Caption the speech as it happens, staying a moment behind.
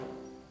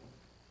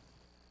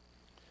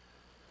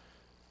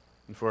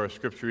And for our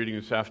scripture reading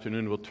this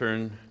afternoon, we'll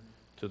turn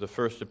to the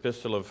first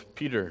epistle of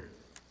Peter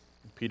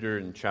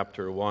in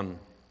chapter 1.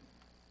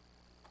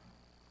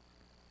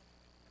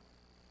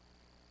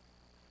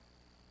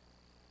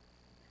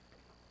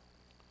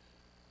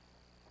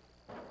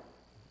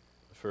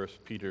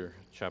 First Peter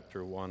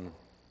chapter 1.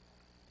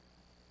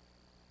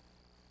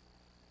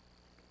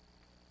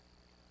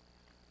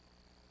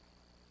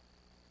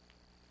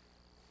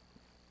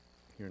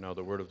 Hear now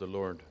the word of the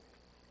Lord.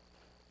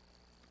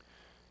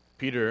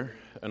 Peter,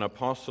 an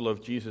apostle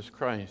of Jesus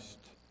Christ,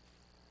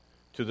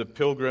 to the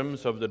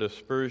pilgrims of the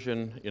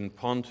dispersion in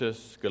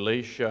Pontus,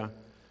 Galatia,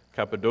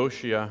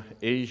 Cappadocia,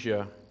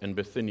 Asia, and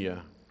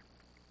Bithynia,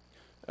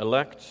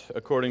 elect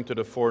according to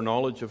the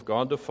foreknowledge of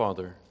God the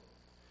Father,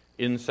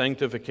 in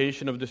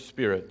sanctification of the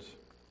Spirit,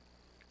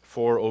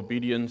 for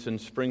obedience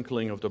and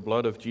sprinkling of the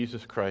blood of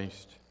Jesus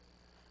Christ,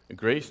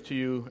 grace to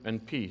you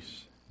and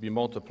peace be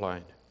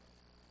multiplied.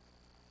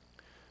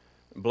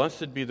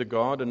 Blessed be the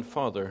God and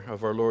Father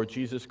of our Lord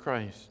Jesus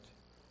Christ,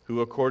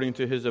 who according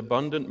to his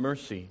abundant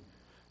mercy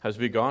has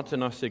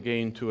begotten us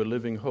again to a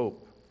living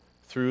hope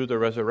through the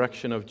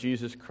resurrection of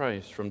Jesus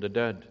Christ from the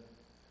dead,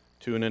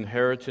 to an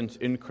inheritance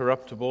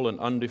incorruptible and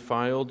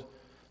undefiled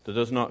that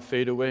does not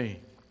fade away,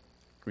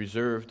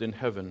 reserved in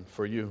heaven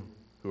for you,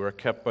 who are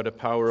kept by the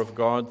power of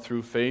God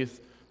through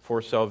faith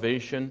for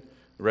salvation,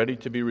 ready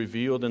to be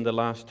revealed in the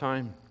last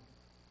time.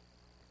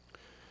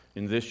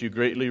 In this you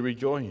greatly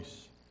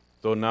rejoice,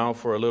 though now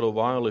for a little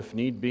while, if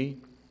need be,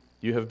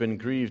 you have been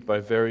grieved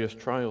by various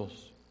trials,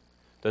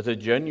 that the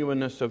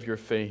genuineness of your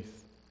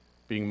faith,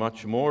 being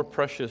much more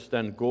precious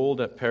than gold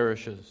that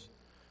perishes,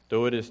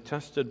 though it is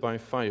tested by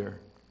fire,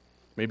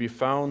 may be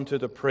found to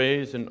the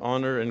praise and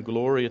honor and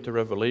glory at the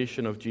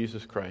revelation of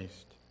Jesus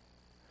Christ,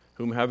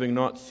 whom having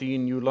not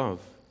seen you love.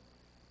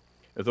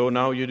 Though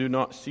now you do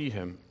not see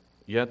him,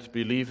 yet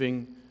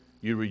believing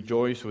you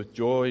rejoice with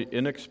joy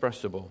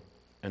inexpressible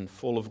and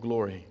full of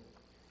glory,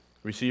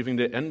 receiving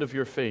the end of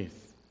your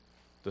faith,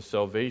 the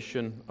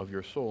salvation of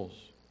your souls.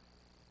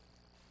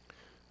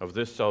 Of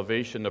this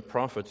salvation the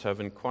prophets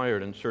have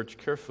inquired and searched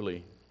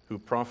carefully, who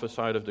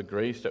prophesied of the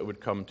grace that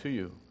would come to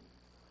you,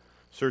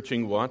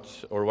 searching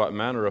what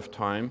manner of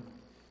time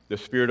the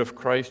Spirit of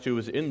Christ who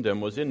was in them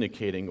was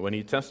indicating when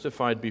he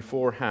testified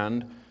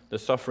beforehand the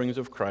sufferings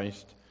of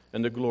Christ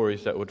and the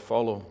glories that would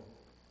follow.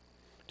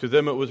 To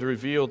them it was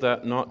revealed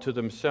that not to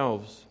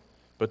themselves,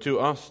 but to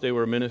us they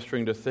were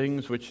ministering the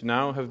things which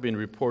now have been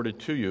reported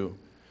to you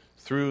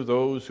through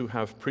those who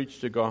have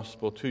preached the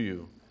gospel to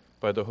you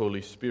by the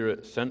Holy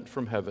Spirit sent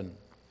from heaven,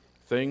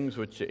 things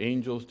which the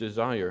angels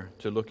desire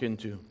to look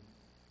into.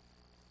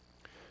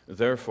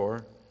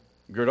 Therefore,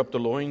 gird up the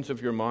loins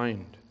of your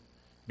mind,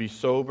 be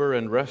sober,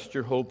 and rest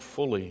your hope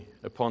fully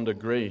upon the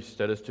grace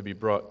that is to be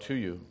brought to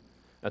you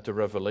at the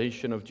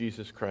revelation of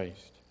Jesus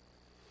Christ.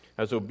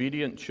 As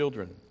obedient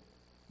children,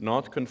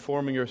 not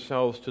conforming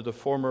yourselves to the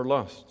former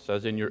lusts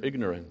as in your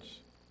ignorance,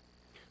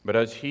 but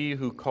as he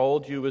who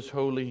called you is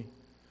holy,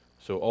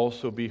 so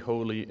also be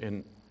holy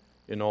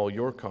in all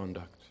your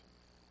conduct.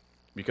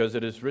 Because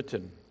it is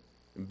written,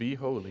 be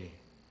holy,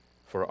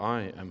 for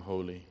I am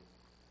holy.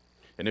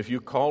 And if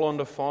you call on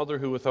the Father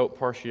who without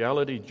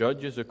partiality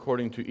judges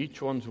according to each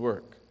one's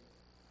work,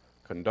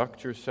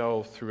 conduct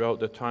yourselves throughout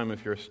the time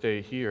of your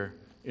stay here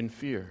in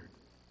fear,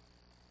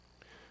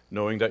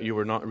 knowing that you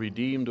were not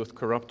redeemed with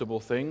corruptible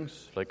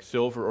things like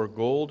silver or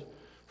gold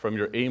from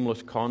your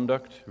aimless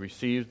conduct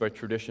received by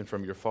tradition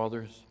from your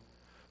fathers,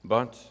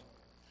 but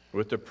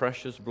with the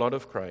precious blood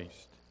of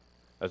Christ,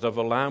 as of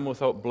a lamb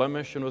without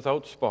blemish and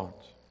without spot.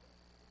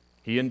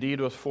 He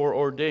indeed was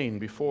foreordained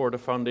before the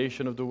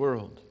foundation of the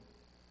world,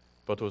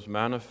 but was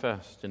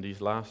manifest in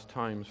these last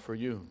times for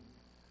you,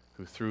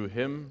 who through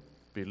him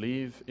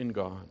believe in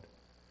God,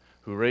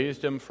 who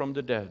raised him from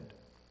the dead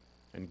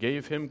and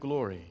gave him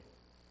glory,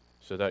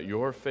 so that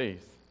your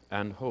faith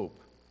and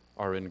hope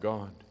are in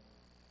God.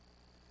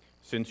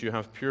 Since you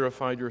have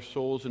purified your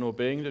souls in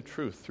obeying the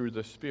truth through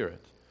the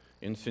Spirit,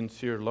 in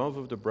sincere love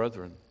of the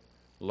brethren,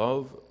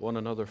 love one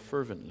another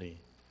fervently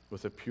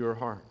with a pure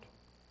heart,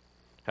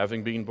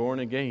 having been born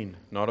again,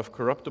 not of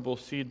corruptible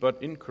seed, but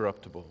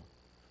incorruptible,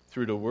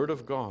 through the word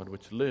of God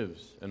which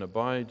lives and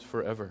abides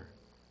forever.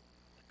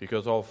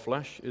 Because all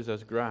flesh is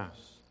as grass,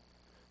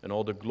 and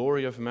all the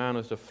glory of man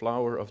as the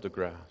flower of the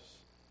grass.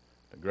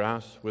 The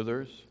grass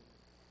withers,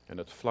 and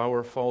its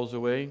flower falls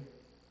away,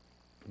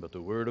 but the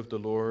word of the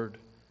Lord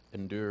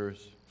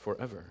endures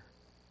forever.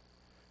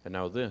 And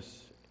now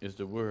this is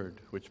the word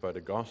which by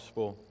the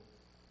gospel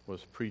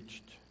was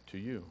preached to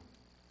you.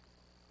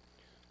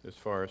 As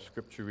far as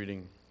scripture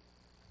reading,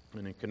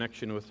 and in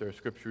connection with our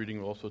scripture reading,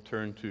 we'll also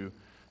turn to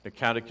the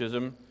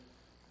Catechism,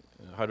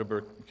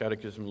 Heidelberg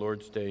Catechism,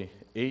 Lord's Day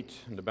 8,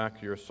 in the back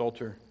of your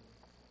Psalter.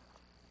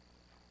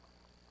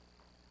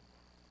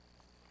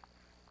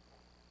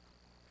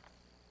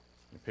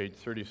 Page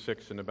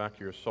 36 in the back of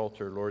your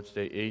Psalter, Lord's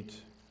Day 8,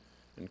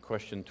 and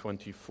question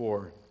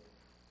 24.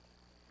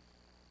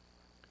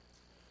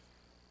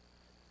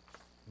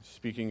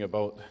 speaking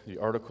about the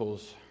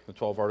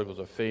 12 articles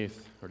of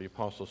faith, or the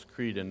Apostles'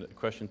 Creed, and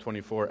question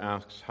 24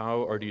 asks,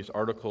 how are these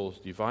articles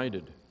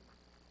divided?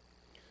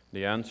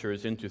 The answer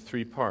is into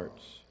three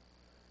parts.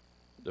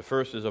 The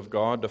first is of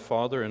God the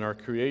Father in our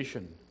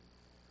creation,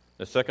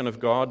 the second of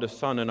God the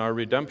Son in our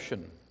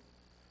redemption,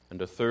 and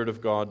the third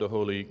of God the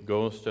Holy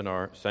Ghost in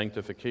our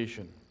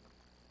sanctification.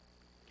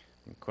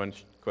 And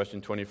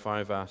question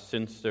 25 asks,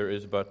 since there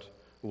is but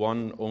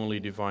one only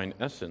divine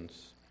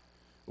essence,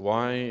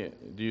 why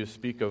do you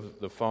speak of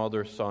the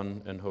Father,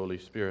 Son, and Holy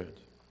Spirit?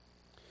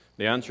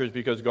 The answer is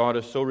because God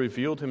has so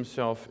revealed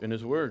himself in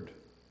his Word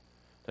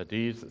that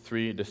these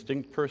three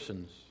distinct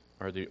persons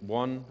are the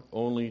one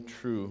only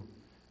true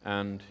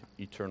and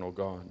eternal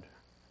God.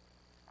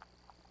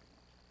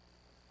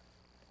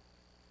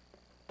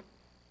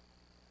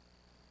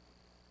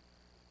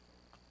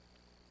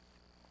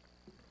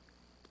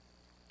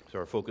 So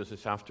our focus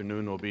this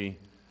afternoon will be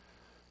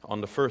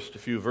on the first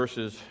few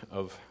verses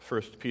of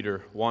 1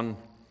 Peter 1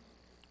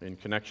 in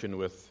connection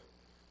with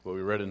what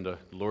we read in the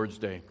Lord's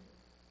Day.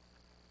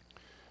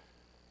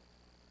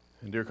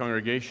 And dear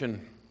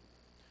congregation,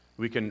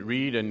 we can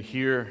read and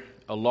hear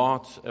a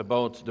lot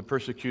about the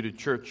persecuted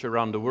church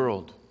around the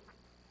world.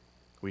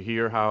 We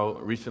hear how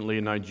recently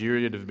in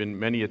Nigeria there have been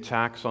many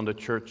attacks on the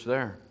church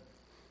there,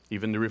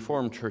 even the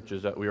Reformed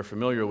churches that we are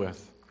familiar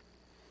with.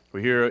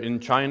 We hear in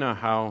China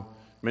how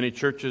many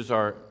churches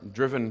are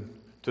driven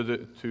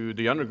to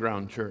the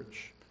underground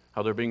church,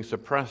 how they're being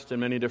suppressed in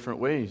many different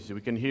ways.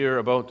 We can hear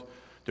about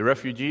the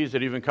refugees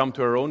that even come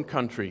to our own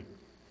country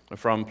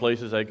from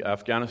places like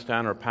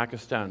Afghanistan or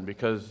Pakistan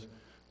because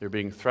they're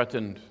being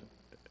threatened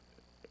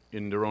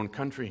in their own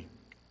country.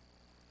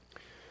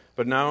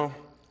 But now,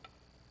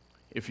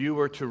 if you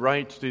were to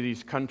write to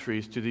these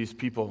countries, to these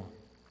people,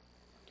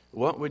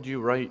 what would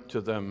you write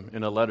to them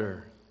in a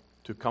letter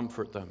to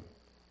comfort them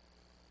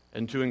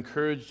and to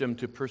encourage them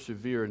to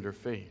persevere in their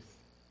faith?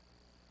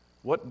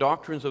 What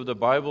doctrines of the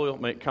Bible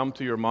might come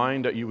to your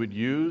mind that you would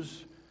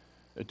use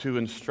to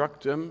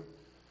instruct them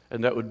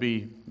and that would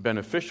be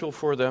beneficial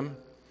for them,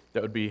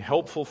 that would be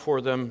helpful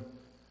for them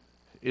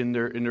in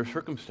their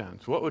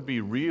circumstance? What would be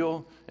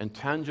real and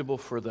tangible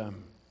for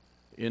them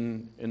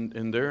in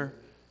their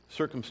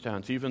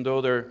circumstance, even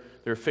though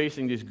they're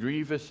facing these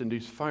grievous and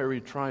these fiery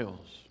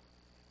trials?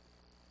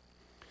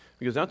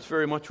 Because that's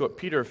very much what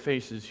Peter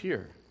faces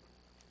here.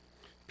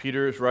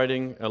 Peter is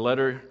writing a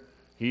letter.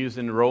 He's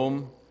in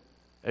Rome,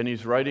 and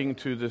he's writing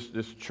to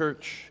this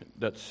church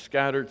that's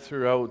scattered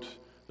throughout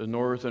the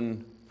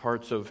northern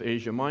parts of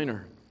Asia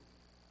Minor.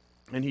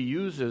 And he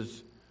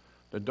uses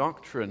the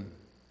doctrine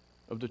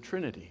of the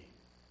Trinity.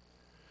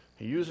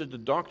 He uses the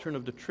doctrine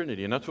of the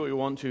Trinity, and that's what we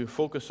want to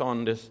focus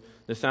on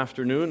this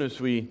afternoon as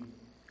we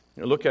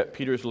look at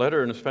Peter's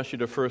letter, and especially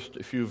the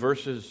first few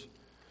verses.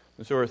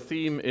 And so our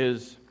theme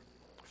is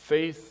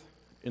faith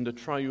in the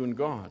triune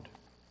God.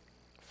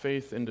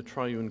 Faith in the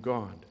triune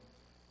God.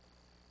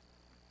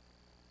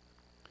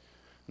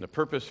 And the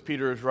purpose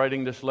Peter is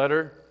writing this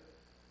letter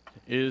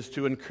is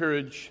to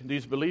encourage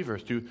these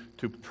believers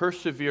to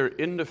persevere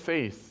in the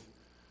faith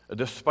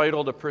despite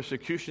all the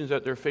persecutions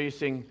that they're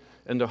facing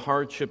and the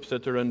hardships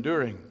that they're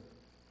enduring.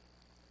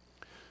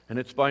 And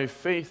it's by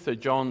faith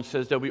that John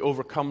says that we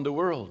overcome the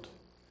world.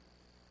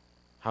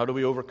 How do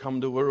we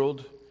overcome the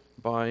world?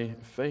 By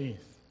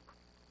faith.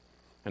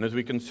 And as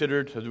we've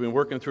been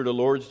working through the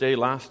Lord's Day,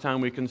 last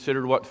time we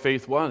considered what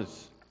faith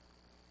was.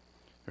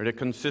 And it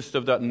consists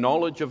of that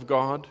knowledge of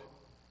God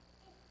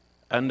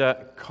and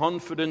that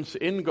confidence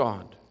in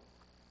God,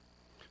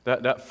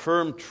 that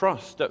firm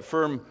trust, that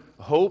firm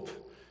hope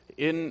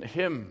in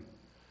Him.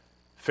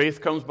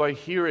 Faith comes by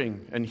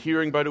hearing, and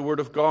hearing by the Word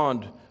of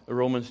God,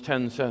 Romans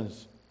 10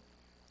 says.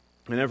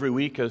 And every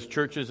week as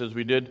churches, as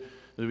we did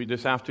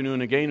this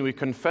afternoon again, we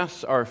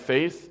confess our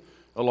faith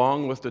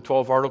along with the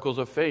 12 articles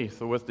of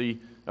faith, or with the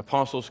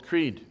Apostles'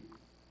 Creed.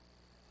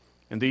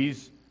 And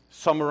these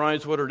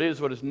summarize what it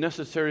is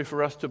necessary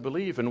for us to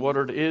believe, and what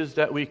it is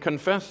that we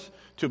confess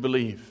to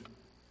believe.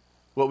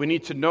 What we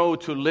need to know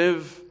to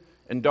live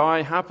and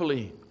die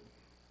happily.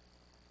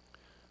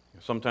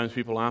 Sometimes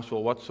people ask,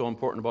 well, what's so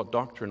important about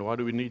doctrine? Why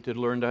do we need to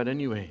learn that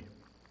anyway?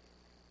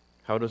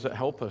 How does it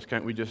help us?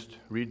 Can't we just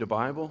read the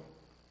Bible?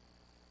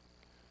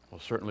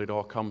 Well, certainly it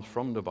all comes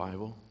from the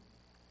Bible.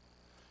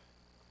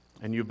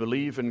 And you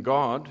believe in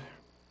God,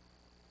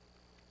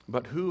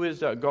 but who is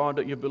that God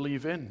that you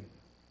believe in?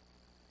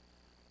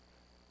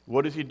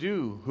 What does He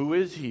do? Who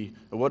is He?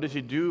 And what does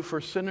He do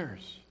for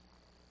sinners?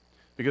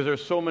 Because there are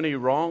so many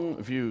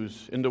wrong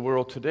views in the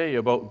world today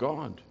about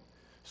God.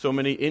 So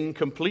many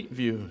incomplete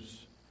views.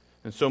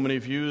 And so many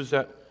views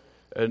that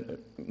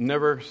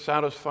never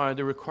satisfy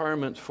the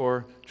requirements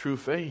for true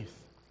faith.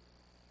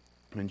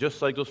 And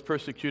just like those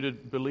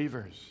persecuted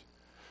believers,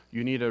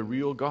 you need a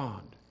real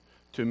God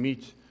to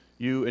meet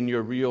you in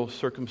your real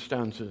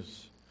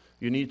circumstances.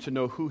 You need to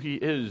know who He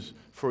is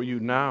for you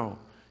now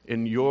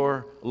in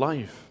your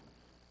life.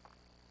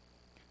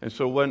 And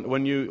so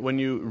when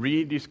you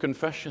read these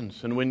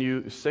confessions and when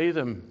you say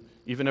them,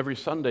 even every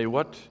Sunday,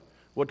 what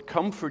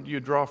comfort do you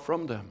draw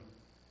from them?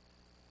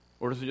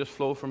 Or does it just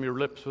flow from your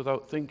lips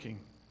without thinking?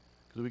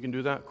 Because we can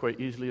do that quite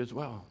easily as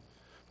well.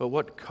 But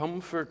what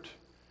comfort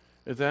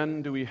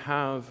then do we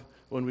have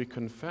when we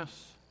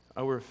confess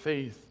our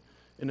faith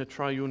in a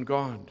triune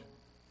God?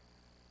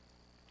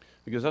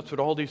 Because that's what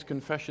all these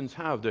confessions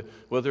have.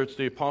 Whether it's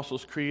the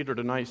Apostles' Creed or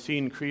the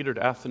Nicene Creed or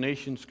the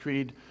Athanasian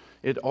Creed,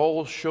 it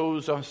all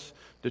shows us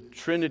the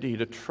Trinity,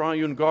 the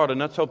triune God. And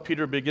that's how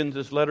Peter begins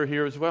this letter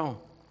here as well.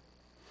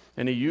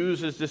 And he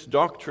uses this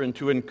doctrine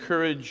to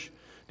encourage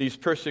these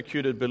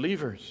persecuted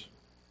believers.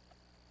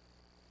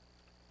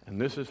 And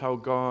this is how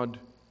God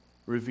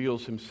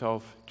reveals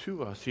himself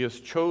to us. He has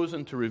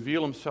chosen to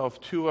reveal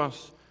himself to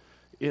us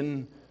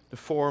in the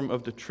form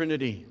of the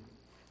Trinity,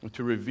 and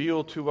to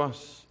reveal to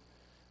us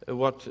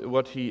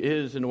what he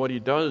is and what he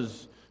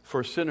does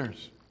for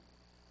sinners.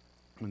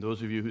 And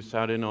those of you who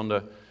sat in on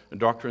the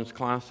doctrines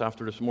class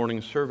after this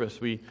morning's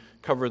service, we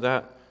cover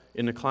that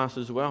in the class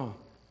as well.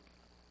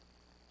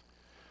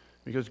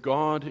 Because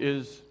God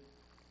is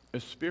a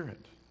spirit.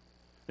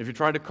 If you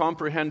try to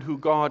comprehend who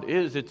God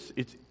is,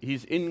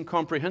 he's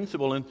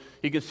incomprehensible, and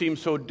he can seem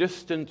so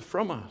distant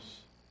from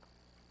us.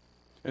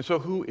 And so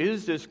who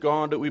is this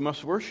God that we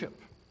must worship?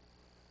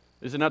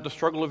 Isn't that the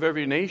struggle of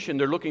every nation?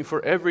 They're looking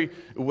for every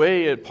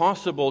way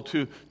possible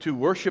to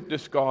worship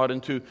this God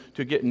and to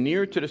get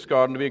near to this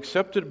God and to be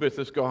accepted with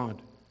this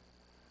God.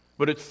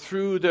 But it's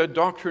through the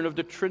doctrine of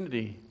the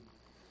Trinity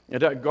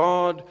that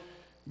God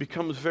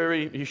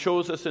he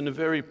shows us in a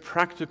very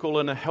practical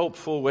and a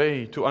helpful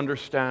way to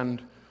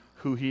understand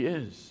who he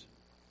is.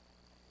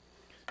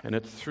 And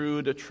it's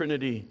through the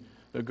Trinity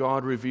that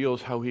God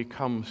reveals how he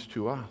comes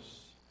to us,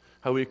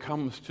 how he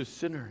comes to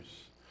sinners,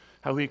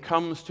 how he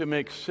comes to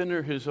make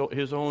sinner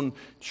his own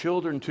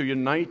children, to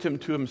unite them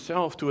to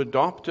himself, to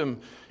adopt them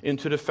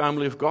into the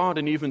family of God,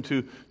 and even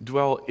to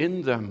dwell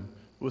in them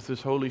with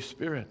his Holy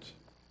Spirit.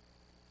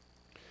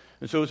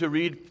 And so as we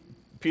read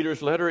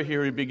Peter's letter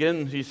here,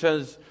 he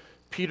says,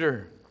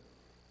 Peter,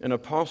 an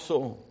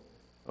apostle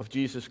of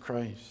Jesus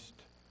Christ.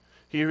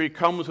 Here he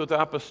comes with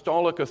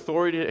apostolic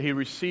authority that he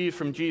received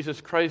from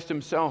Jesus Christ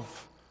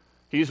himself.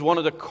 He's one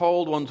of the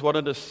called ones, one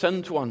of the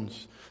sent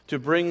ones, to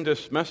bring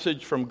this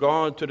message from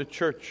God to the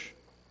church.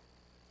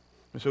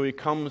 And so he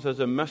comes as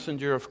a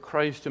messenger of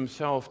Christ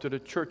himself to the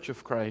church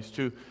of Christ,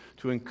 to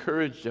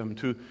encourage them,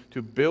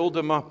 to build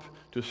them up,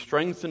 to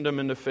strengthen them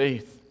in the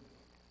faith.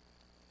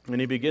 And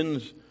he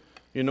begins,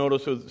 you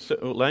notice, with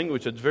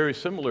language that's very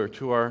similar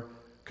to our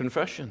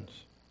confessions,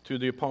 to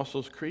the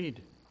Apostles'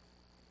 Creed.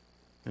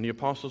 And the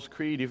Apostles'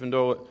 Creed, even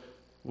though it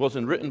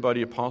wasn't written by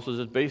the apostles,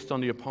 is based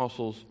on the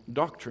apostles'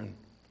 doctrine.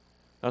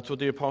 That's what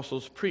the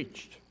apostles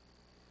preached.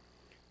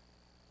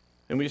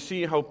 And we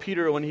see how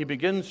Peter, when he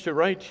begins to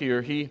write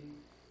here,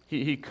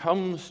 he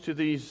comes to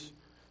these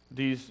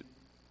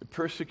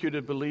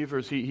persecuted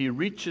believers. He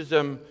reaches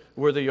them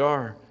where they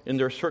are in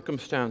their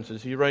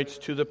circumstances. He writes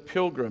to the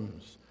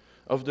pilgrims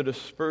of the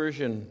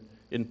dispersion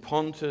in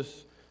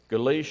Pontus,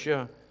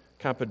 Galatia,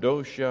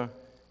 Cappadocia,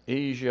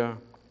 Asia,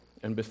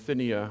 and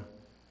Bithynia,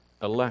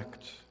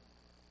 elect,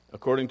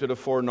 according to the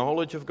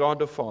foreknowledge of God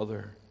the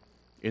Father,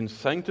 in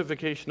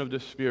sanctification of the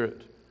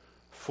Spirit,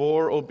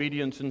 for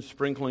obedience and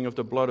sprinkling of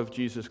the blood of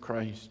Jesus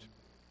Christ.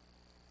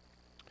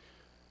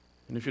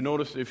 And if you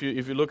notice, if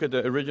you look at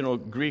the original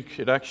Greek,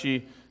 it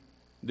actually,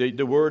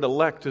 the word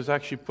elect is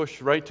actually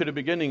pushed right to the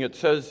beginning. It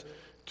says,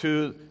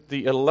 to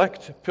the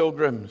elect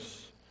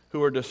pilgrims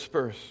who are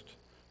dispersed,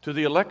 to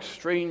the elect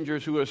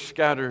strangers who are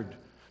scattered.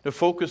 The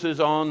focus is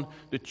on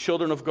the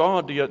children of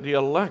God, the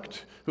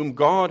elect, whom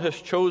God has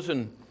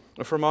chosen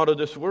from out of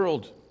this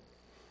world.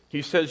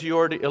 He says you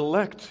are the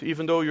elect,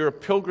 even though you're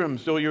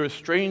pilgrims, though you're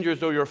strangers,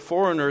 though you're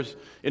foreigners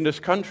in this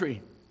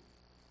country.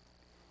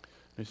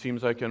 It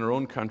seems like in our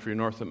own country,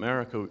 North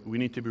America, we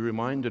need to be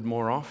reminded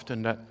more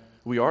often that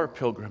we are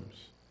pilgrims,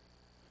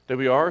 that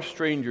we are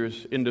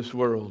strangers in this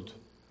world,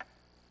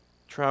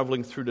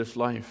 traveling through this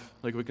life,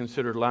 like we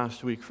considered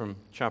last week from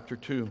chapter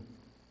 2.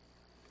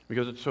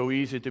 Because it's so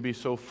easy to be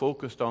so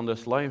focused on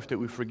this life that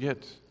we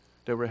forget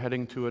that we're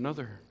heading to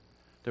another,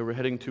 that we're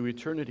heading to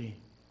eternity.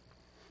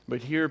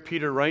 But here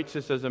Peter writes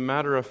this as a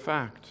matter of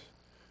fact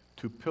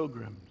to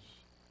pilgrims,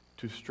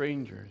 to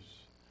strangers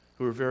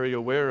who are very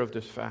aware of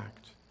this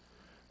fact.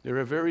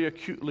 They're very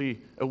acutely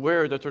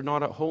aware that they're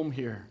not at home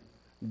here,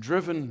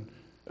 driven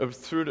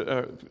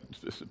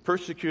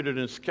persecuted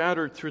and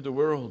scattered through the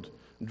world,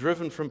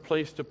 driven from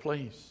place to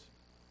place.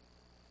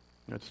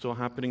 That's still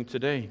happening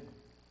today.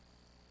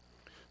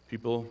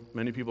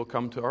 Many people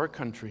come to our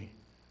country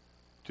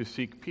to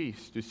seek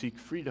peace, to seek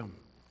freedom.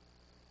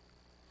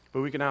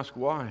 But we can ask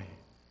why.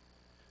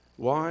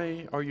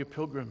 Why are you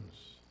pilgrims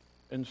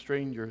and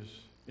strangers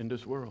in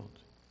this world?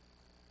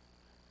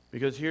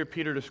 Because here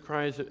Peter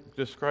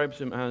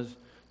describes him as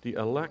the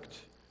elect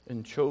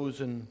and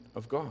chosen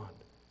of God.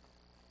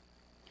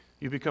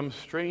 You become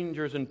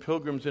strangers and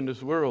pilgrims in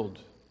this world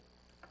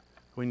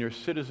when your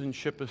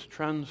citizenship is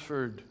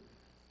transferred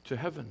to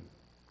heaven.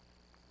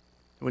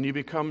 When you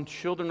become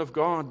children of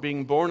God,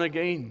 being born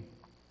again,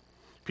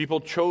 people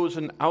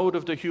chosen out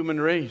of the human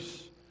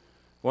race.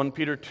 1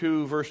 Peter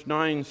 2 verse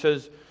 9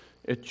 says,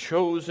 a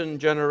chosen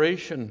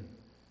generation,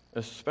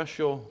 a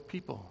special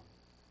people.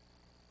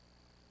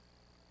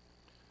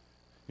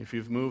 If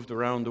you've moved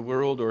around the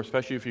world, or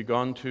especially if you've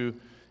gone to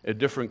a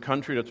different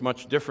country that's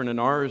much different than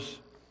ours,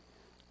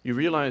 you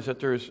realize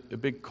that there's a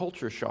big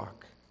culture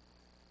shock.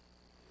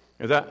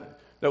 And that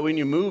when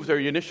you move there,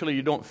 initially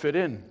you don't fit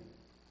in.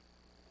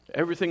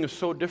 Everything is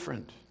so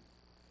different.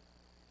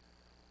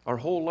 Our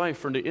whole life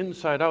from the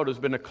inside out has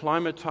been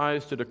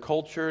acclimatized to the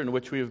culture in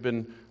which we have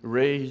been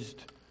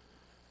raised.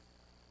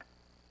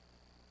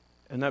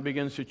 And that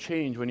begins to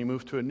change when you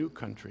move to a new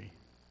country.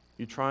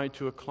 You try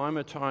to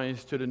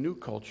acclimatize to the new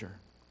culture.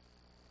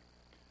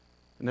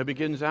 And that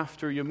begins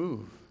after you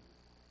move.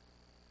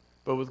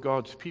 But with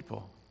God's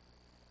people,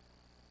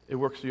 it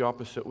works the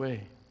opposite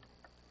way.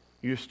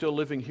 You're still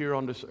living here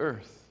on this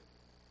earth.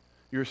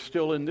 You're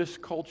still in this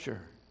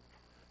culture,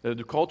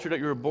 the culture that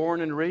you were born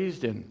and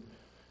raised in.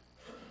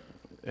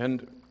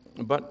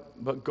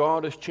 But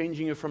God is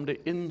changing you from the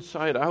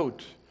inside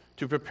out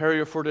to prepare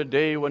you for the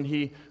day when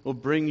He will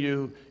bring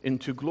you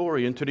into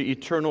glory, into the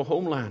eternal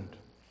homeland.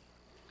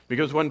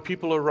 Because when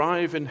people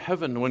arrive in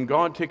heaven, when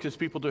God takes His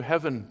people to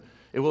heaven,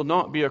 it will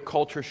not be a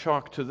culture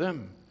shock to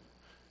them.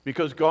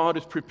 Because God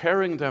is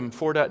preparing them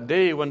for that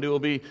day when they will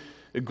be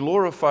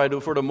glorified,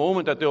 for the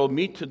moment that they will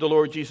meet the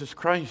Lord Jesus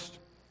Christ.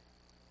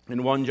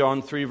 In 1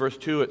 John 3 verse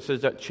 2 it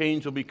says that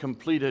change will be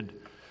completed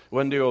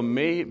when they will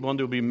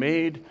be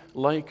made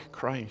like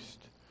Christ.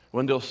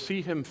 When they'll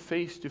see Him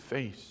face to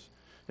face.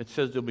 It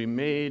says they'll be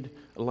made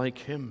like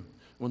Him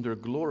when they're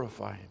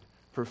glorified,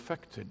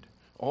 perfected,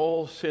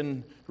 all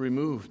sin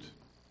removed.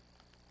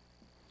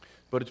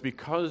 But it's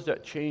because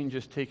that change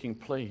is taking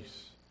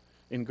place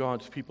in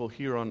God's people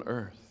here on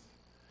earth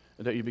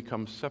that you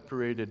become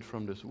separated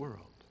from this world.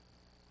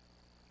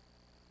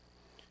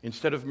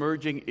 Instead of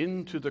merging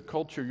into the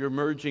culture, you're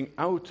merging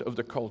out of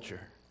the culture.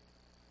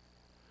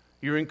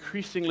 You're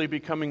increasingly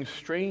becoming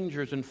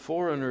strangers and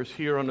foreigners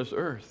here on this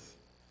earth.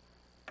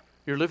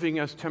 You're living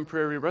as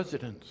temporary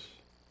residents.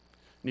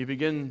 And you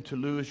begin to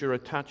lose your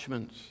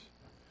attachments.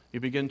 You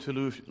begin to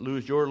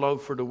lose your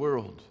love for the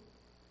world.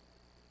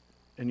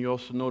 And you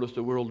also notice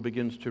the world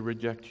begins to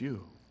reject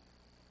you.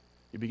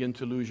 You begin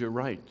to lose your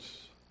rights.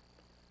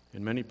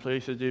 In many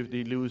places,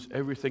 they lose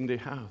everything they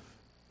have.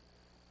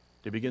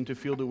 They begin to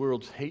feel the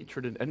world's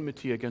hatred and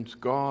enmity against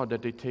God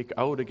that they take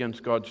out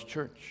against God's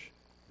church.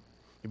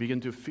 You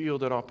begin to feel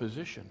that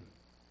opposition.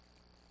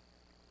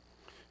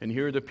 And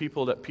here are the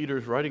people that Peter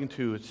is writing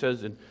to. It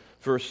says in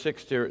verse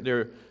 6,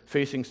 they're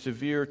facing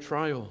severe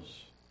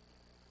trials.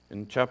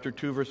 In chapter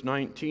 2, verse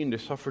 19, they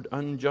suffered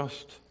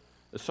unjust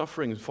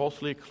sufferings,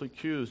 falsely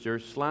accused. They're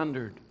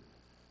slandered.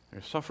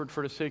 They're suffered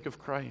for the sake of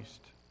Christ.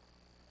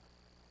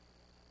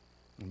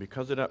 And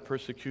because of that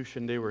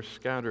persecution, they were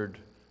scattered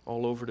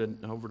all over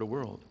the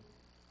world.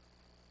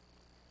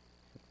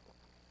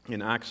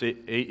 In Acts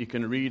 8, you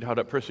can read how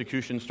that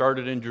persecution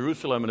started in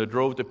Jerusalem, and it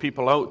drove the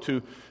people out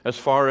to as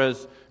far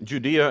as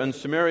Judea and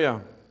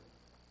Samaria.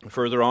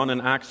 Further on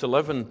in Acts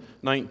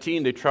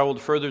 11:19, they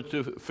traveled further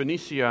to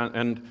Phoenicia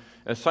and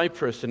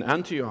Cyprus and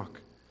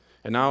Antioch.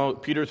 And now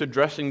Peter's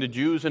addressing the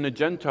Jews and the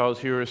Gentiles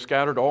here who are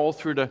scattered all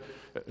through the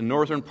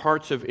northern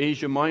parts of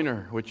Asia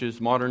Minor, which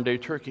is modern-day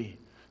Turkey.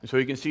 And so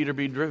you can see they're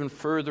being driven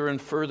further and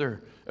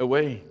further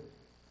away.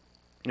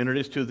 And it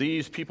is to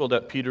these people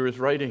that Peter is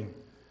writing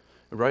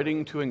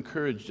to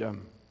encourage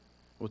them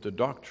with the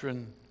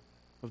doctrine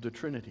of the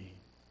Trinity.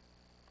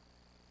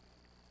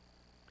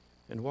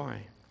 And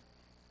why?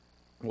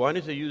 Why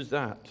does he use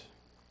that?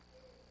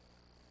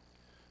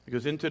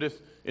 Because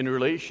in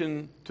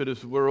relation to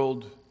this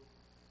world,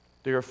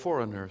 they are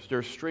foreigners,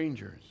 they're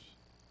strangers.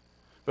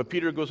 But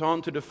Peter goes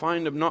on to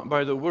define them not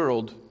by the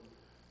world,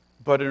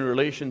 but in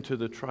relation to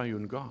the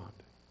triune God.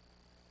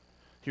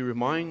 He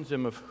reminds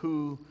them of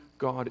who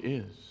God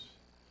is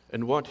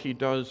and what He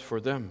does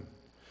for them.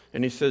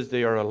 And he says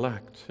they are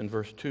elect, in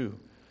verse 2,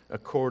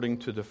 according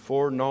to the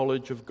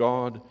foreknowledge of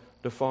God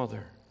the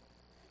Father,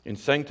 in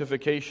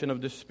sanctification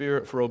of the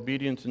Spirit for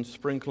obedience and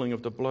sprinkling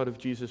of the blood of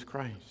Jesus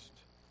Christ.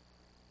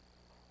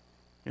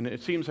 And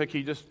it seems like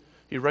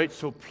he writes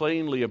so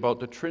plainly about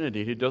the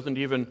Trinity, he doesn't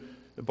even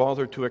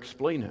bother to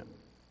explain it.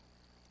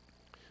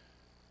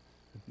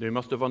 They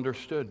must have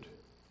understood.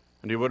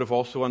 And they would have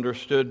also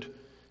understood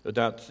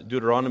that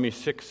Deuteronomy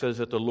 6 says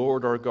that the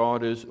Lord our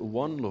God is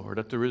one Lord,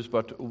 that there is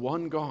but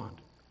one God.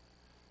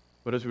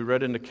 But as we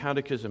read in the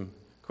Catechism,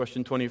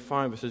 question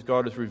 25, it says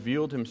God has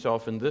revealed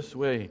Himself in this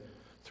way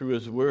through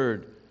His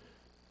Word,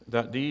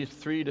 that these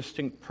three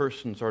distinct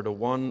persons are the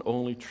one,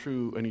 only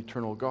true and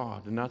eternal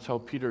God. And that's how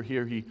Peter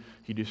here, he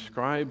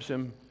describes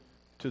Him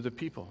to the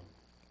people.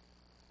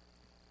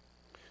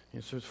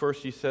 And so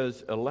first he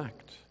says,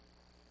 elect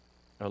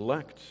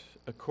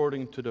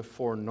according to the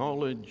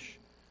foreknowledge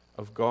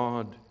of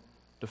God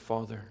the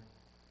Father.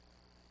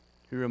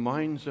 He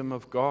reminds them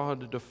of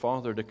God the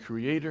Father, the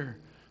Creator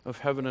of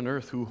heaven and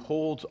earth, who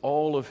holds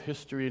all of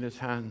history in His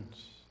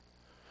hands,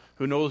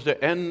 who knows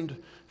the end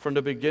from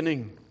the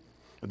beginning.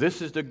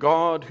 This is the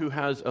God who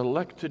has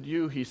elected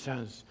you, he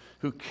says,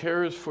 who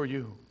cares for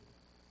you,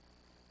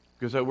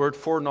 Because that word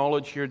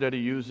foreknowledge here that he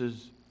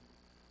uses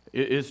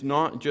is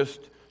not just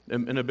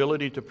an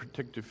ability to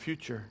predict the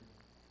future.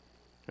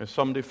 As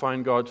some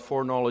define God's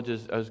foreknowledge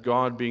as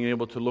God being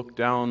able to look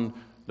down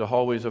the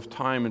hallways of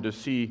time and to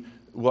see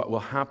what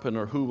will happen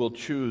or who will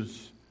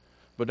choose.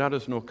 But that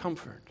is no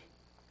comfort.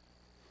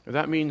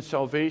 That means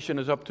salvation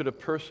is up to the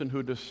person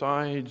who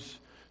decides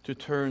to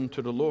turn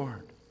to the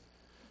Lord.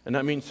 And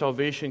that means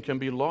salvation can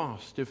be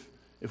lost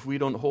if we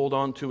don't hold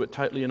on to it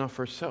tightly enough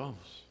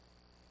ourselves.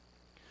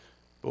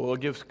 But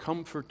what gives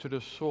comfort to the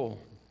soul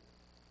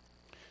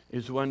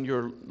is when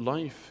your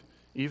life,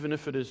 even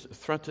if it is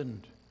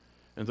threatened,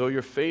 and though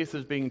your faith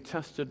is being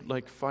tested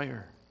like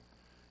fire,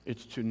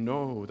 it's to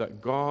know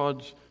that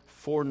God's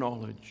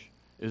foreknowledge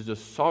is the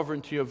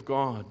sovereignty of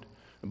God,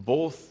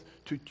 both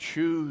to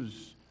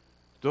choose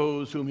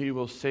those whom he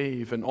will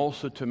save and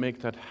also to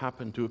make that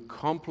happen, to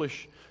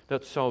accomplish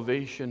that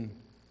salvation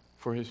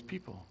for his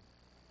people.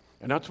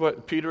 And that's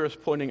what Peter is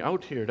pointing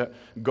out here, that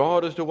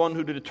God is the one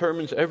who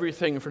determines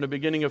everything from the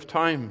beginning of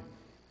time.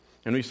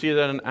 And we see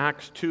that in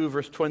Acts 2,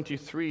 verse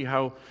 23,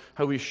 how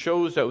he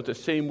shows that with the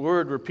same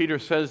word, where Peter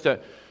says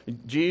that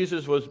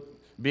Jesus was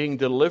being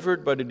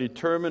delivered by the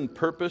determined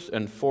purpose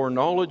and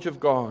foreknowledge of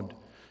God.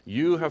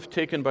 You have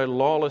taken by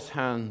lawless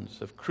hands,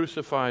 have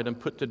crucified and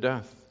put to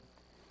death.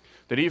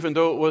 That even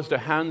though it was the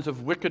hands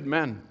of wicked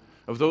men,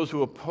 of those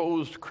who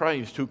opposed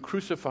Christ, who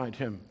crucified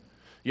him,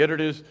 yet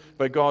it is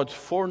by God's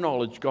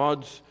foreknowledge,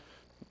 God's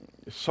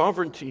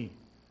sovereignty,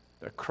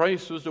 that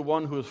Christ was the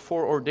one who was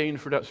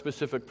foreordained for that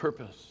specific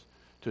purpose,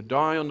 to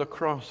die on the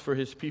cross for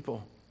his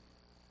people.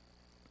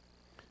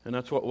 And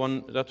that's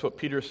what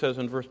Peter says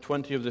in verse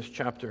 20 of this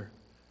chapter,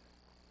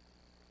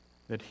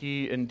 that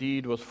he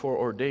indeed was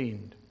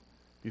foreordained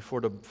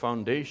before the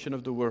foundation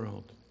of the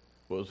world,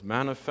 was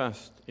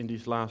manifest in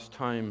these last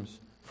times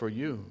for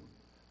you,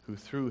 who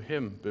through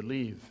him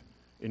believe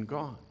in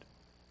God.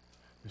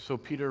 And so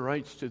Peter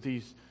writes to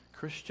these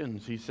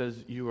Christians, he says,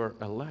 you are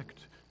elect,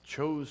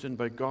 chosen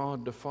by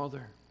God the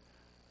Father,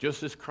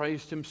 just as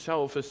Christ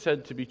himself is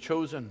said to be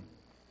chosen.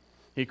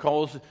 He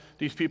calls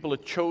these people a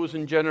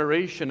chosen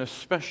generation, a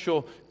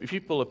special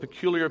people, a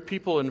peculiar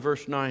people in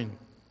verse 9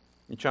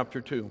 in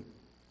chapter 2.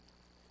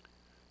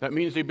 That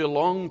means they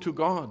belong to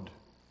God.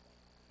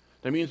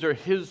 That means they're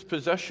his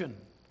possession.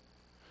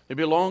 They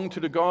belong to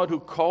the God who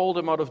called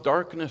them out of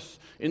darkness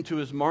into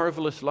his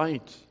marvelous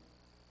light.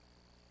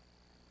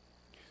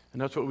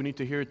 And that's what we need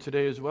to hear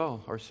today as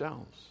well,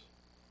 ourselves.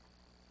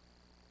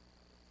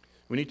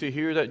 We need to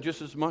hear that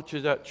just as much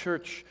as that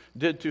church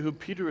did to who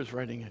Peter is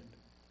writing it.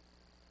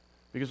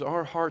 Because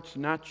our hearts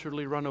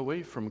naturally run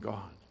away from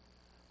God,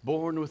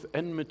 born with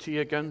enmity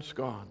against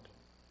God.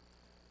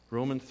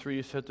 Romans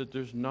 3 said that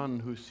there's none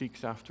who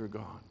seeks after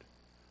God.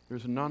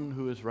 There's none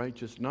who is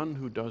righteous, none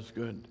who does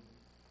good.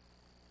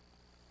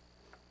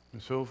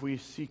 And so if we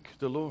seek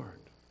the Lord,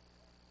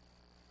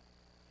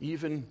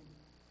 even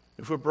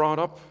if we're brought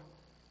up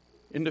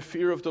in the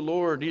fear of the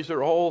Lord, these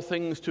are all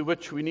things to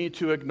which we need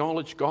to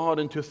acknowledge God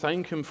and to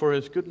thank him for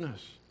his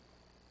goodness.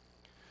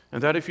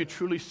 And that if you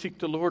truly seek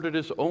the Lord, it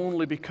is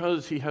only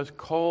because he has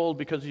called,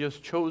 because he has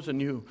chosen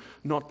you,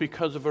 not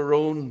because of our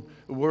own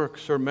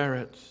works or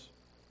merits.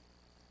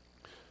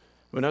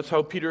 And that's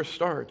how Peter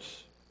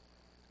starts.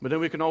 But then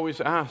we can always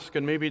ask,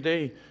 and maybe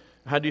they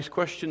had these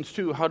questions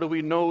too, how do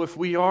we know if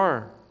we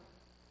are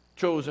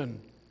chosen?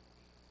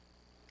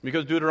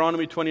 Because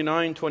Deuteronomy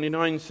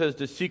 29:29 says,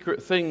 the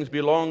secret things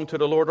belong to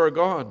the Lord our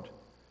God,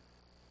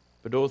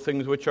 but those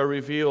things which are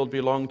revealed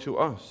belong to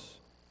us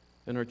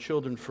and our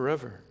children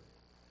forever,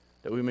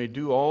 that we may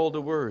do all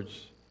the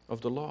words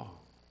of the law.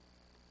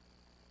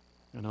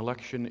 And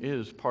election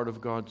is part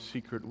of God's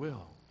secret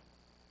will.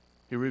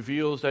 He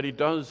reveals that he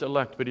does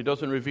elect, but he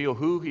doesn't reveal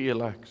who he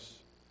elects.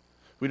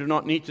 We do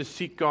not need to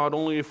seek God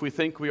only if we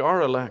think we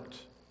are elect.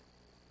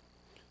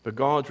 But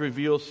God's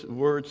revealed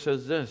word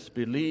says this,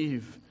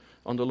 believe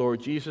on the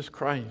Lord Jesus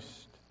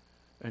Christ,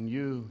 and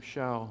you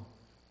shall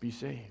be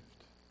saved.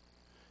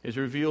 His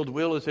revealed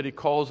will is that he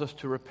calls us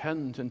to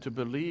repent and to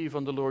believe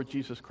on the Lord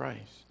Jesus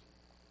Christ.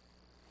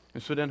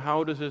 And so then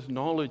how does his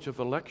knowledge of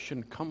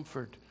election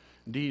comfort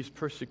these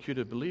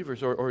persecuted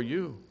believers, or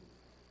you?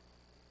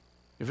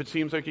 If it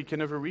seems like you can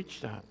never reach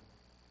that.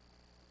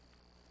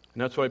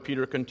 And that's why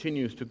Peter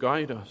continues to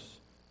guide us.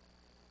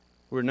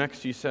 Where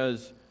next he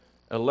says,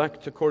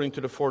 elect according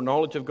to the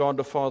foreknowledge of God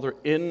the Father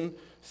in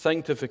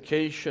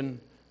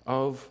sanctification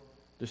of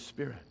the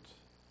Spirit.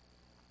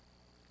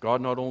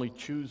 God not only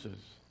chooses,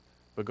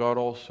 but God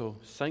also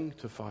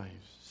sanctifies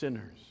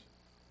sinners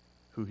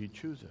who he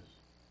chooses.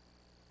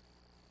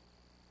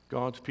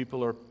 God's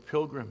people are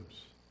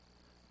pilgrims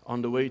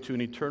on the way to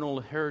an eternal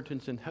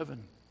inheritance in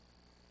heaven.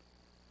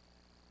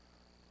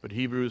 But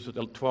Hebrews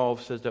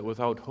 12 says that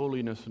without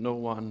holiness no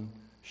one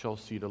shall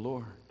see the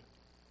Lord.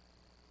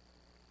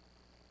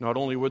 Not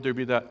only would there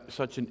be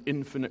such an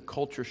infinite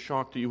culture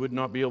shock that you would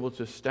not be able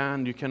to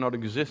stand, you cannot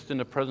exist in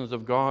the presence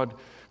of God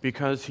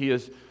because he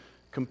is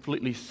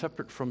completely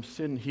separate from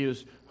sin. He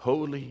is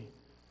holy.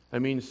 That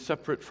means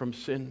separate from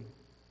sin.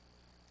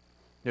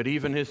 That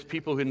even his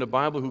people in the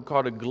Bible who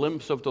caught a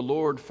glimpse of the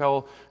Lord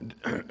fell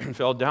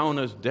down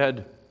as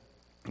dead.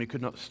 They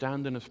could not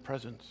stand in his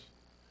presence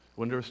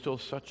when there was still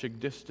such a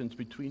distance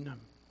between them.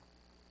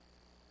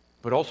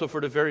 But also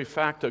for the very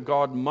fact that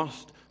God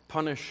must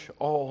punish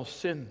all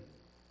sin.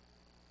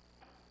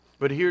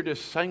 But here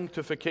this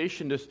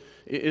sanctification, this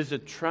is a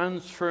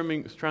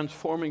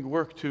transforming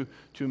work to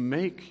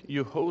make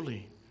you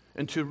holy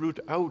and to root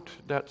out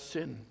that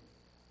sin.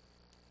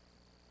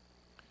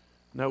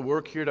 Now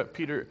work here that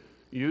Peter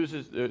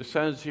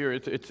says here,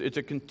 it's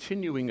a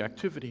continuing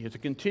activity. It's a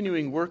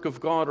continuing work of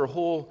God our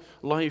whole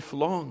life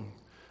long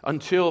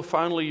until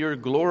finally you're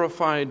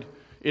glorified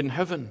in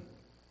heaven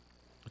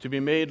to be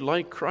made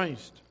like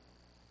Christ.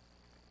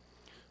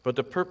 But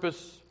the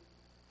purpose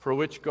for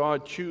which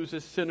God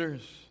chooses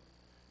sinners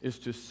is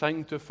to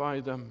sanctify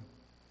them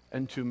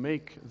and to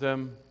make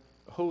them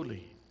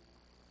holy.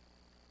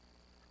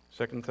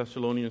 2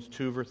 Thessalonians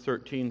 2 verse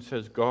 13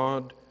 says,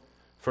 God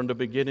from the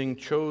beginning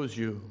chose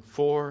you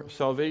for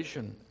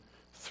salvation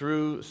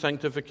through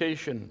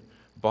sanctification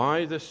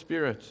by the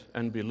Spirit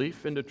and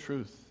belief in the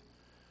truth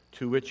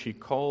to which he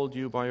called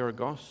you by our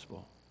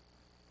gospel.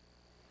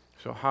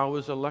 So how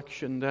is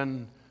election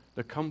then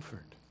the comfort?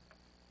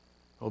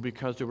 Oh,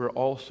 because there will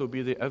also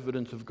be the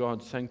evidence of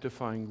God's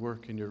sanctifying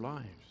work in your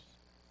lives.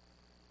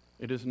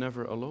 It is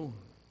never alone.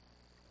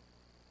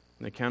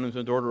 And the canons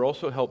of Dort are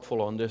also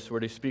helpful on this, where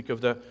they speak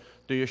of the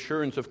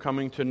assurance of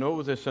coming to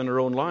know this in our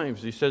own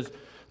lives. He says,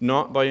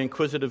 not by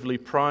inquisitively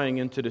prying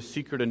into the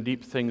secret and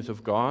deep things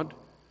of God,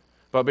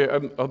 but by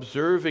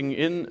observing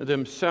in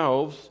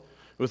themselves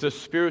with a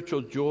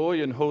spiritual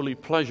joy and holy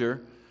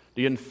pleasure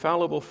the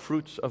infallible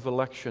fruits of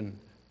election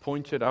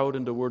pointed out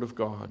in the Word of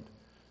God,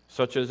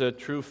 such as a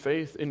true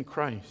faith in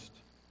Christ,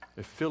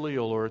 a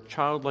filial or a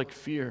childlike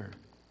fear,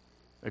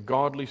 a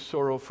godly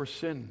sorrow for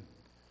sin,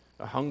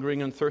 a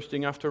hungering and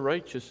thirsting after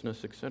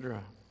righteousness,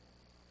 etc.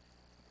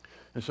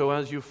 And so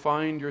as you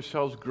find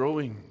yourselves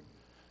growing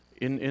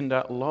in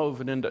that love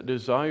and in that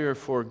desire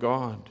for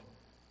God,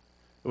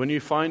 when you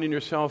find in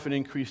yourself an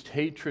increased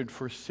hatred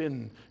for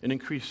sin, an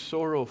increased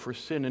sorrow for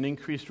sin, an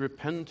increased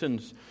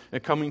repentance,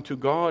 and coming to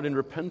God in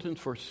repentance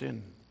for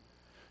sin,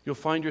 you'll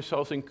find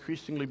yourselves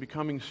increasingly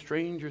becoming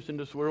strangers in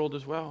this world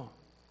as well.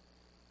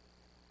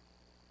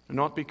 And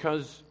not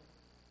because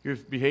your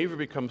behavior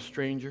becomes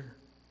stranger,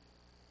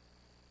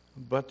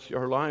 but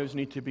our lives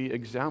need to be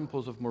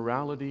examples of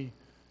morality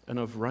and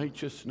of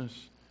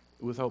righteousness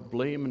without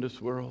blame in this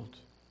world.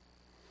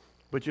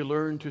 But you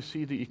learn to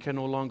see that you can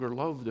no longer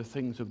love the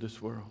things of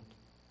this world.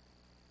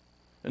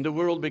 And the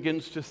world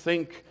begins to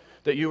think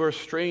that you are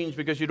strange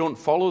because you don't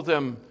follow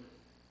them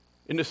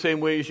in the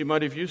same way as you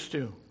might have used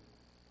to.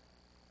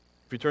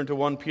 If you turn to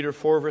 1 Peter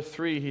 4 verse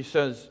 3, he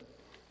says,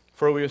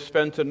 for we have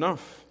spent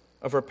enough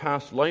of our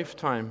past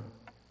lifetime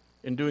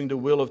in doing the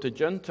will of the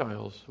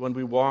Gentiles when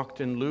we walked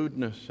in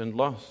lewdness and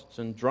lusts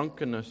and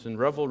drunkenness and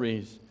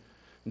revelries,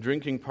 and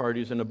drinking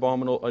parties and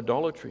abominable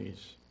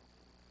idolatries.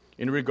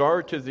 In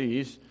regard to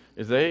these,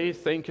 they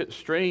think it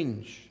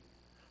strange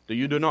that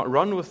you do not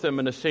run with them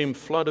in the same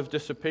flood of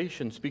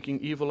dissipation, speaking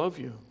evil of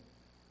you.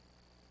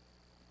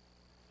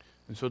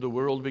 And so the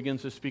world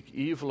begins to speak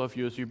evil of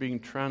you as you're being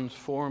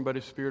transformed by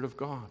the Spirit of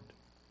God,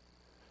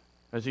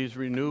 as He's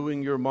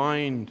renewing your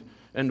mind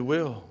and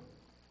will.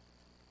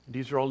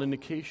 These are all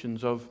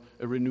indications of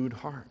a renewed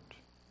heart.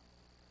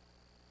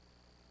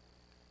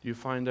 Do you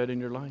find that in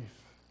your life?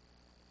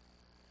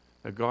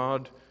 That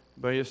God,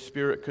 by His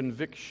Spirit,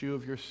 convicts you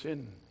of your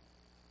sin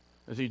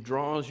as He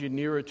draws you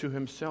nearer to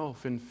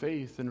Himself in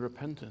faith and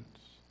repentance,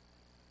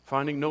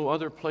 finding no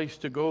other place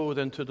to go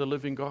than to the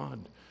living God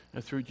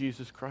and through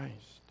Jesus Christ?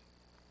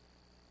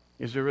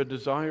 Is there a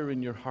desire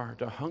in your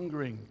heart, a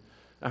hungering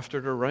after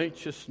the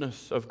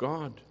righteousness of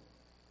God?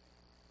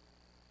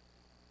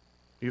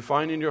 You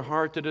find in your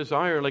heart the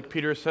desire, like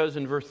Peter says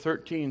in verse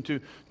 13,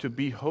 to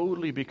be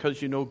holy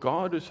because you know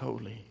God is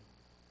holy.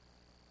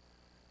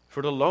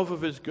 For the love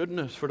of His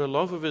goodness, for the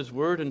love of His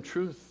word and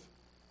truth.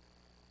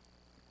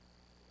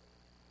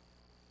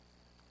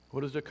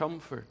 What is the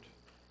comfort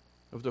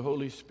of the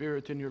Holy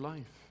Spirit in your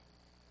life?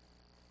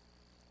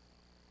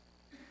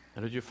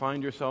 And as you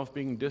find yourself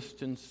being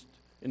distanced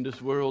in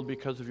this world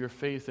because of your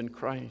faith in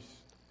Christ,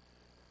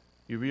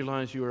 you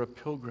realize you are a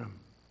pilgrim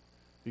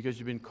because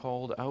you've been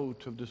called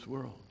out of this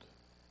world.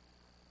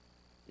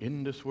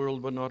 In this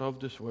world, but not of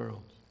this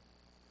world.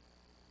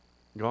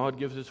 God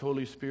gives His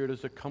Holy Spirit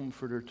as a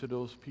comforter to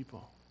those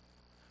people,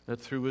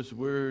 that through His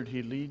word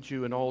He leads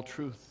you in all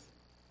truth,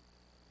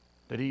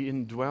 that He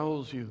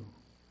indwells you,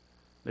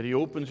 that He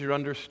opens your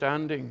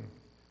understanding,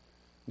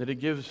 that He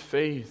gives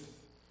faith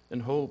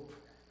and hope.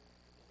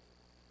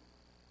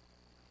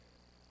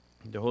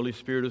 The Holy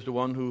Spirit is the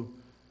one who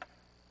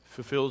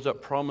fulfills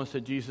that promise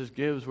that Jesus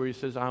gives where He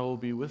says, I will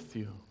be with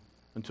you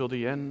until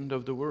the end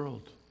of the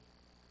world.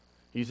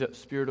 He's that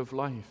Spirit of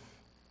life.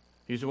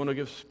 He's the one who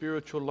gives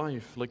spiritual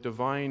life, like the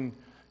vine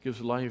gives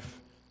life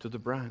to the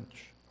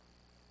branch.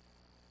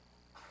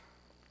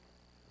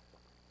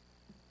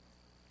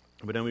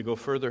 But then we go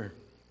further.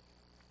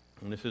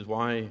 And this is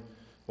why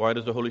Why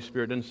does the Holy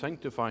Spirit then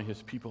sanctify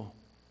his people?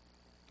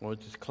 Well,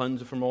 it just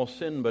cleanses from all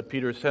sin. But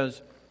Peter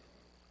says,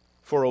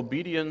 for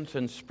obedience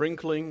and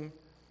sprinkling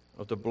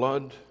of the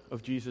blood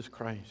of Jesus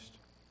Christ.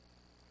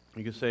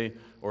 You could say,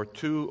 or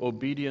to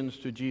obedience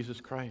to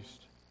Jesus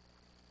Christ.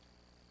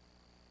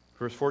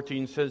 Verse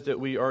 14 says that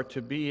we are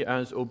to be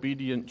as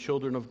obedient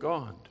children of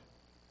God.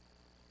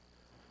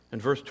 In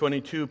verse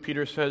 22,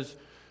 Peter says,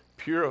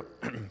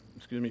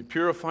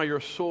 purify your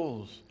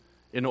souls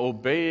in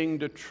obeying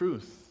the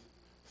truth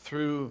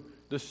through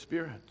the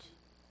Spirit.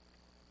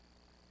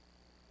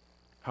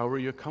 How are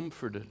you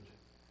comforted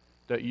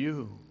that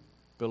you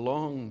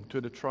belong to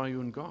the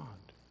triune God?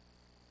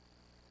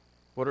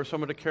 What are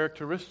some of the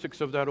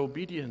characteristics of that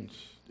obedience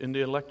in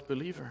the elect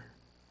believer?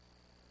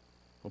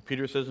 Well,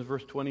 Peter says in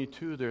verse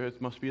 22, there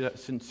must be that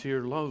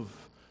sincere love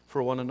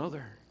for one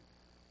another.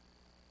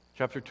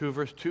 Chapter 2,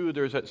 verse 2,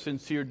 there's that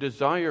sincere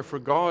desire for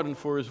God and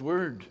for His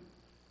Word.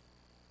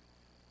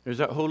 There's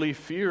that holy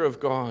fear of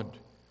God,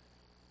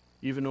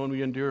 even when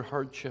we endure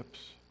hardships.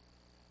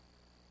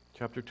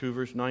 Chapter 2,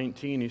 verse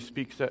 19, he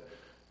speaks that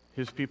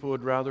his people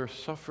would rather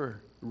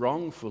suffer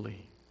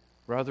wrongfully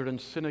rather than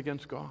sin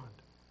against God.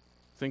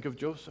 Think of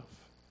Joseph.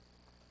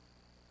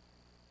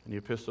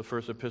 And the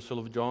first epistle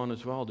of John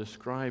as well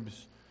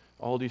describes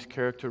all these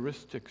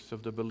characteristics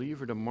of the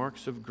believer, the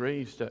marks of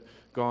grace that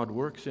God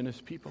works in His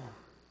people.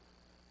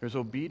 There's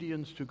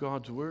obedience to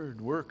God's Word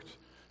worked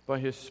by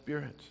His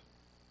Spirit.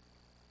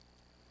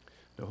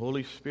 The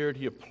Holy Spirit,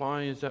 He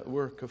applies that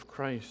work of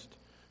Christ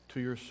to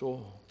your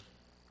soul.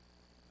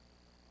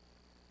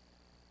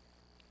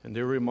 And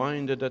they're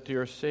reminded that they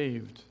are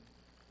saved,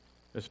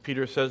 as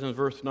Peter says in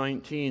verse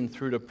 19,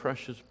 through the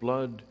precious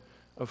blood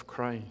of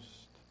Christ,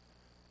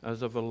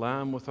 as of a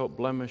lamb without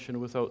blemish and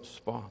without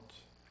spot,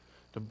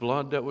 the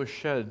blood that was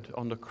shed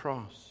on the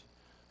cross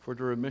for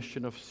the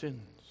remission of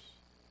sins.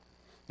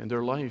 And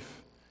their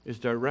life is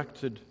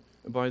directed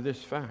by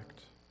this fact,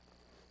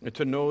 and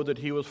to know that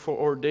He was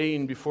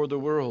foreordained before the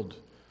world,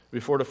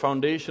 before the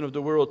foundation of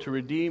the world, to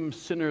redeem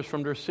sinners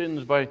from their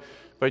sins by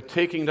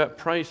taking that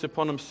price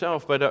upon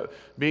Himself, by that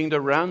being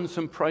the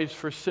ransom price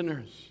for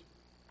sinners.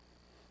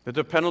 That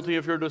the penalty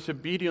of your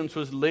disobedience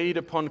was laid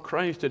upon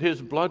Christ, that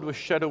His blood was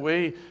shed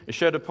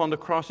upon the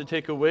cross to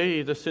take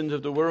away the sins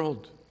of the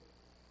world.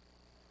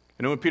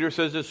 You know, when Peter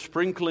says the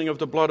sprinkling of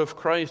the blood of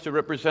Christ, it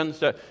represents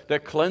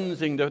that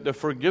cleansing, the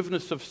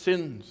forgiveness of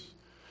sins.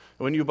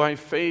 When you by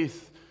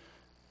faith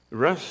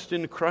rest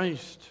in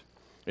Christ,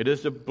 it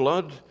is the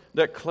blood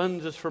that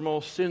cleanses from all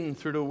sin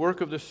through the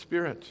work of the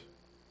Spirit.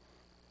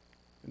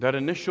 That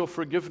initial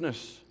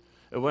forgiveness,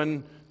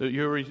 when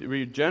you're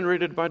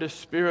regenerated by the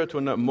Spirit,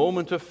 when that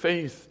moment of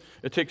faith,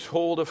 it takes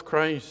hold of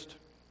Christ,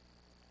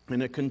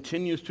 and it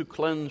continues to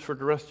cleanse for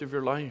the rest of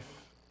your life.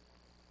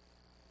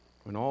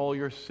 When all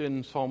your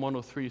sin, Psalm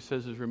 103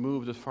 says, is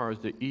removed as far as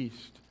the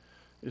east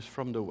is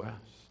from the west.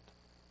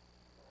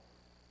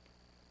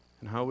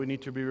 And how we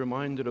need to be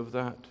reminded of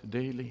that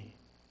daily,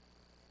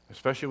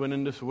 especially when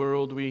in this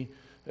world we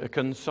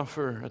can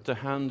suffer at the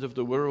hands of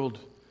the world,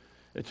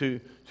 to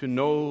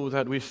know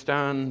that we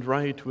stand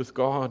right with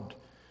God,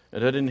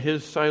 and that in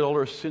His sight all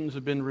our sins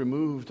have been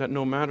removed, that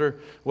no matter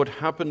what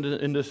happened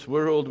in this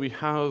world, we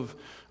have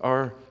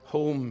our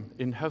home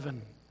in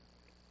heaven.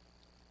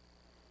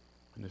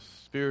 And the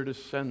Spirit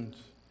is sent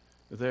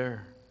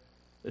there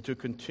to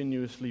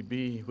continuously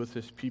be with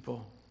His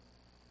people.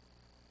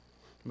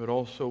 But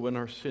also when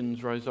our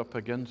sins rise up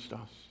against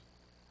us,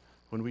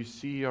 when we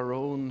see our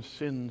own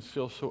sins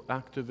still so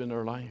active in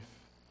our life,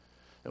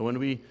 and when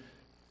we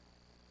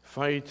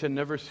fight and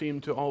never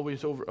seem to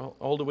always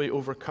all the way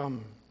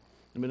overcome,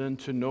 but then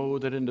to know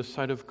that in the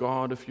sight of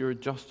God, if you're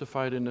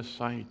justified in His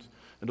sight,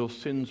 and those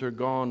sins are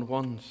gone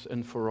once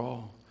and for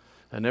all,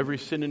 and every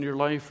sin in your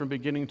life from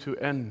beginning to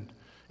end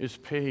is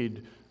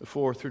paid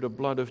for through the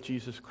blood of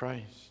Jesus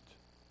Christ.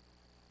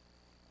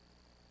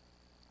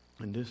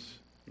 And this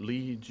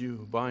leads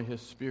you by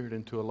His Spirit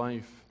into a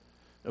life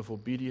of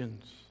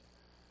obedience,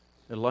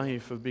 a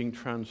life of being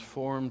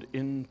transformed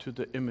into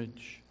the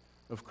image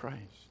of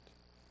Christ.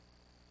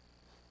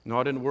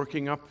 Not in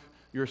working up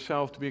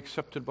yourself to be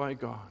accepted by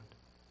God,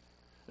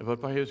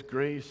 but by His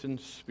grace and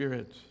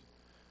Spirit,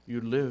 you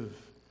live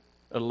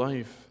a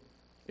life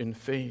in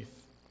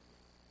faith,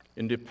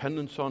 in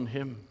dependence on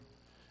Him.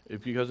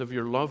 Because of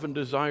your love and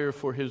desire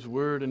for His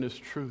Word and His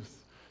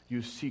truth,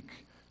 you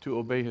seek to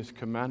obey His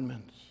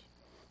commandments.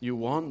 You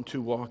want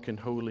to walk in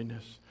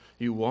holiness.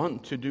 You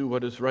want to do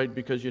what is right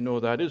because you know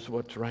that is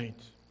what's right.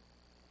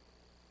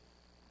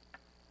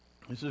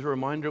 This is a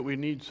reminder we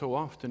need so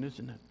often,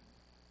 isn't it?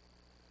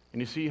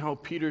 And you see how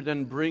Peter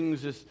then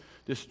brings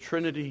this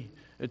Trinity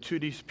to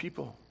these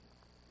people.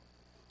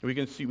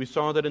 We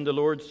saw that in the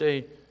Lord's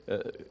Day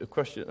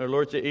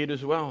Lord's Day 8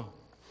 as well.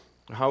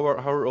 How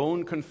our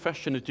own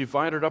confession is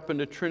divided up in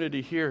the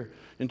Trinity here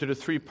into the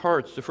three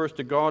parts. The first,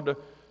 the God,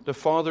 the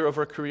Father of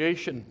our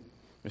creation.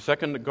 The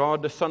second, the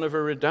God, the Son of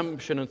our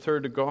redemption. And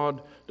third, the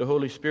God, the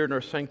Holy Spirit, and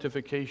our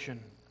sanctification.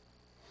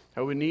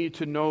 How we need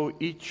to know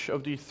each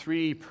of the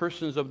three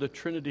persons of the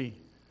Trinity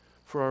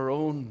for our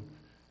own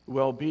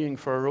well-being,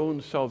 for our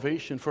own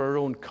salvation, for our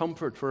own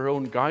comfort, for our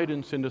own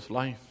guidance in this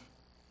life.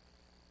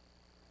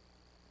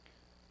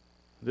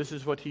 This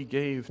is what he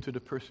gave to the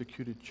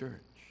persecuted church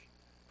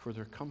for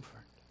their comfort.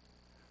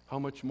 How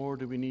much more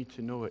do we need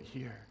to know it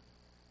here?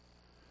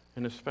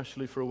 And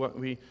especially for what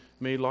we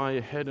may lie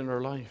ahead in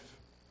our life,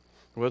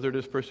 whether it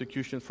is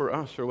persecution for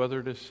us or whether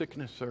it is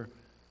sickness or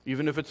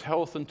even if it's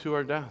health unto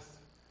our death.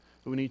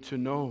 We need to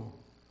know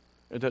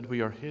that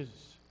we are his,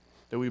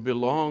 that we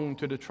belong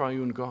to the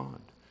triune God,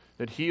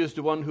 that he is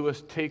the one who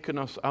has taken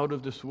us out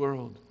of this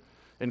world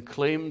and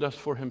claimed us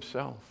for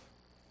himself.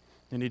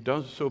 And he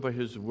does so by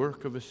his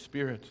work of his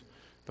Spirit,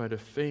 by the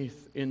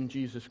faith in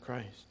Jesus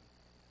Christ.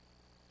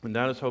 And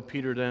that is how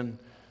Peter then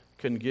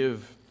can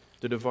give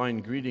the divine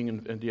greeting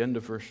at the end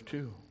of verse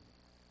 2.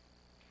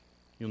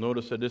 You'll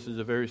notice that this is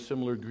a very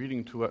similar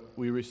greeting to what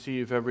we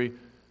receive every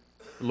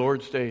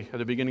Lord's Day at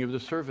the beginning of the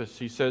service.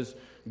 He says,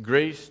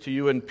 "Grace to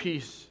you and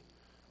peace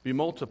be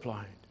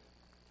multiplied."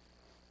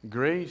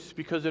 Grace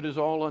because it is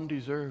all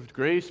undeserved.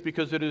 Grace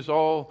because it is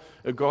all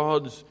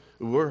God's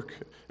work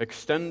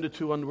extended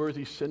to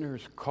unworthy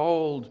sinners,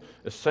 called,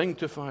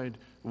 sanctified,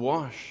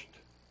 washed.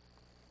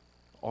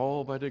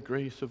 All by the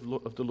grace of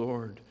the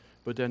Lord.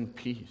 But then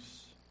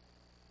peace.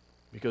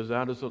 Because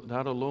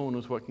that alone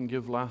is what can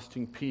give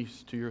lasting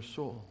peace to your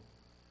soul.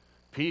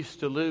 Peace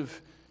to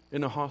live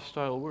in a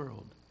hostile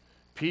world.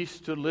 Peace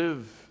to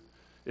live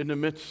in the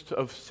midst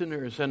of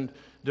sinners and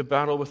the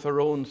battle with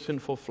our own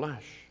sinful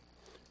flesh.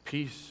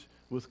 Peace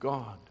with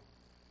God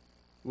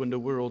when the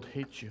world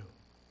hates you.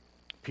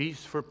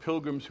 Peace for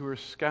pilgrims who are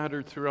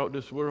scattered throughout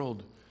this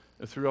world,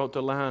 throughout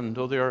the land,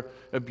 though they are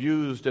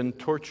abused and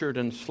tortured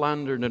and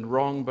slandered and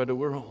wronged by the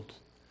world.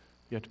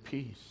 Yet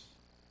peace,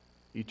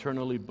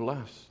 eternally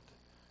blessed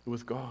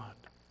with God.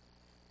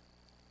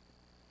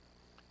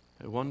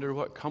 I wonder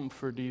what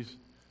comfort these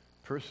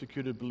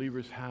persecuted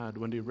believers had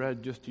when they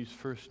read just these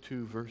first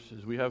two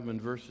verses. We have them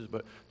in verses,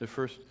 but the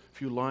first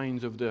few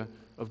lines of the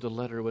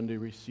letter when they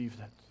received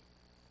it.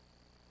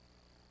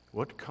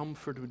 What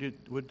comfort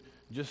would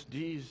just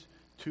these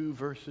two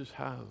verses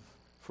have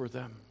for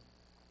them?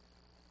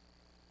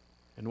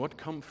 And what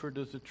comfort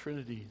does the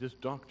Trinity, this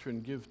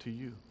doctrine, give to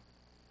you?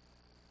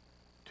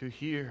 To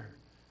hear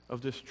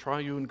of this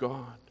triune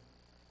God.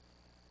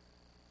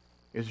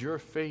 Is your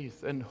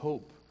faith and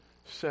hope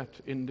set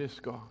in this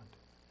God?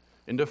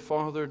 In the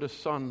Father, the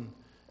Son,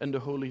 and the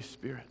Holy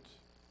Spirit?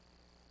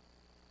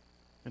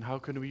 And how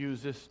can we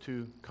use this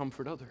to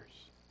comfort others?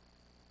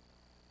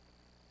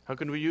 How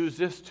can we use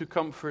this to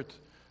comfort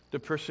the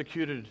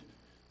persecuted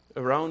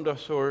around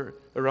us or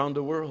around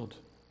the world?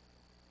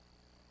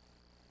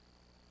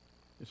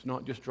 It's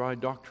not just dry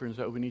doctrines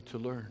that we need to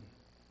learn,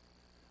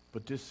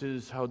 but this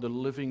is how the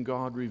living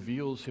God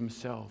reveals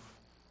himself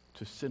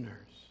to sinners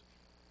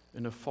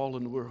in a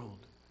fallen world.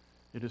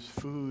 It is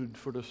food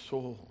for the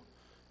soul.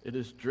 It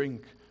is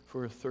drink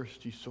for a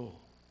thirsty soul.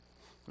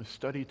 A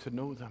study to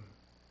know them.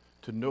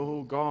 To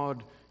know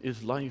God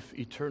is life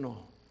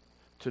eternal.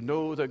 To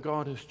know that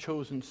God has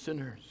chosen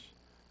sinners,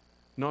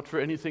 not for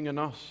anything in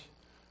us,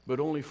 but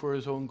only for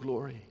his own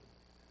glory.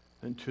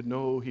 And to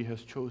know he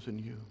has chosen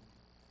you.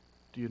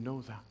 Do you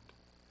know that?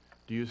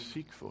 Do you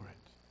seek for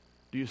it?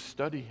 Do you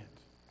study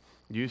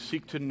it? Do you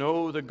seek to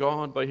know the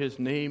God by his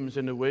names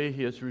in the way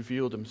he has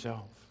revealed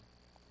himself?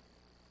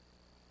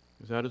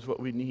 Because that is what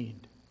we need.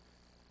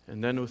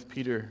 And then with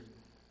Peter,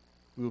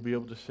 we will be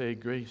able to say,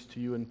 grace to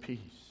you and peace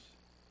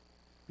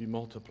be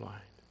multiplied.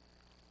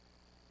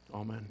 Amen.